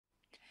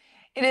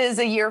It is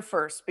a year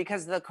first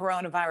because of the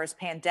coronavirus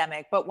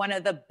pandemic, but one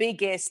of the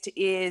biggest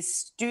is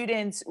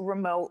students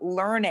remote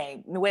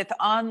learning. With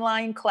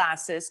online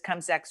classes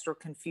comes extra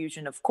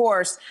confusion, of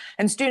course,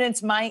 and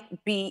students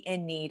might be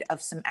in need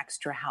of some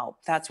extra help.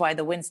 That's why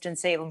the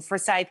Winston-Salem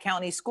Forsyth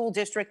County School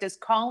District is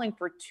calling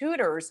for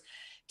tutors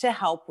to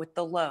help with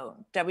the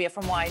load.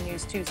 WFMY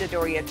News 2's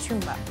Adoria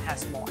Tuma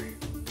has more.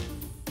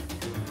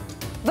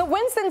 The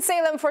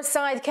Winston-Salem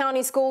Forsyth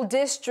County School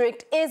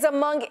District is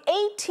among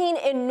 18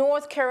 in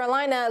North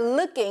Carolina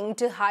looking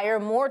to hire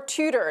more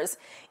tutors.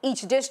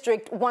 Each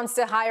district wants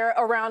to hire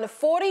around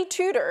 40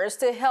 tutors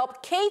to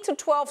help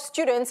K-12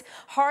 students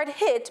hard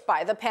hit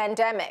by the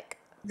pandemic.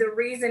 The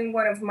reason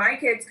one of my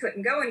kids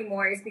couldn't go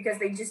anymore is because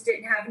they just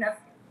didn't have enough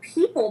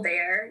people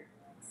there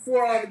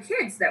for all the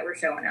kids that were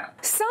showing up.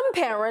 Some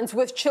parents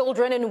with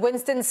children in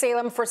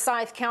Winston-Salem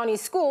Forsyth County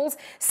Schools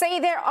say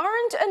there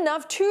aren't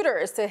enough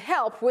tutors to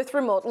help with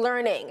remote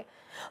learning.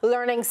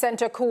 Learning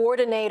center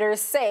coordinators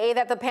say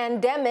that the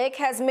pandemic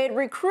has made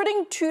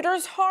recruiting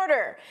tutors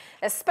harder,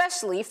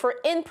 especially for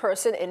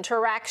in-person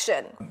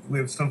interaction. We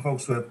have some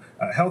folks with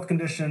health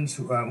conditions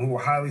who are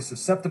highly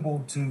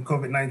susceptible to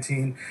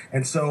COVID-19,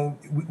 and so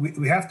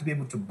we have to be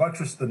able to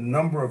buttress the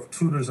number of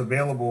tutors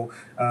available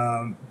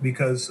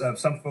because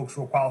some folks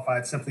who are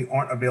qualified simply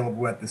aren't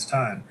available at this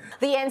time.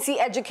 The NC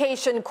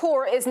Education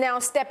Corps is now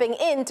stepping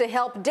in to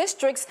help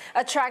districts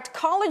attract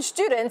college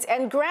students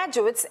and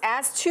graduates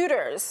as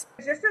tutors.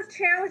 This is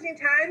challenging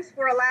times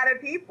for a lot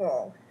of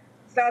people.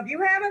 So if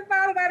you haven't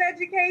thought about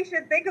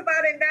education, think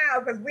about it now,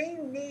 because we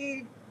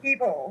need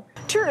people.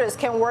 Tutors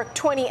can work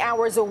 20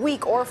 hours a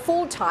week or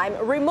full-time,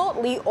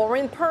 remotely or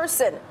in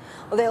person.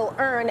 They'll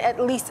earn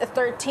at least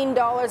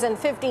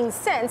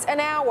 $13.15 an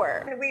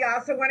hour. And we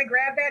also want to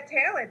grab that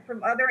talent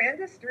from other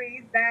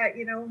industries that,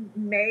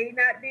 may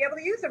not be able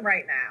to use them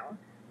right now.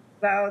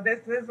 So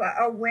this is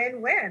a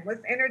win-win.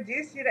 Let's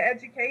introduce you to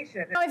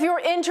education. Now, if you're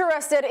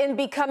interested in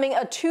becoming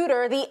a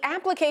tutor, the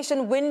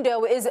application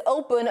window is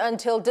open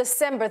until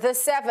December the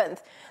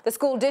 7th. The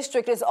school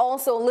district is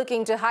also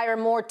looking to hire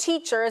more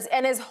teachers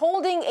and is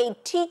holding a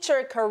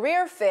teacher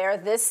career fair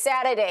this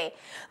Saturday.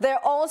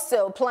 They're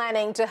also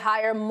planning to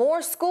hire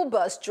more school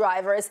bus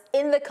drivers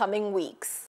in the coming weeks.